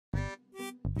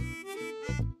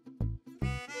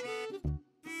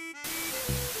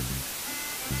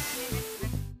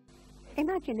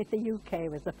Imagine if the UK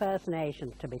was the first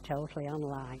nation to be totally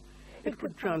online. It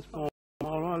could transform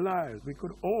all our lives. We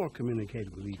could all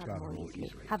communicate with each other more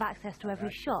easily. Have access to every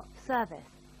shop, service,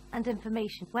 and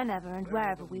information whenever and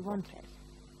wherever we want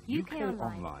it. UK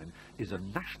Online is a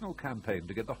national campaign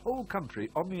to get the whole country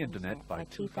on the internet by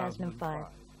 2005.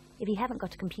 If you haven't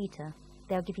got a computer,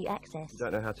 they'll give you access. You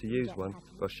don't know how to use one,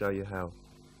 I'll show you how.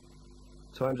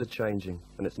 Times are changing,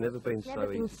 and it's never been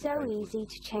so easy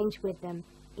to change with them.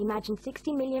 Imagine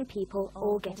 60 million people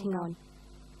all getting on.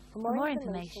 For more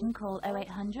information, call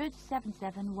 0800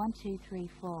 77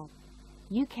 1234.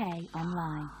 UK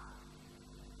Online.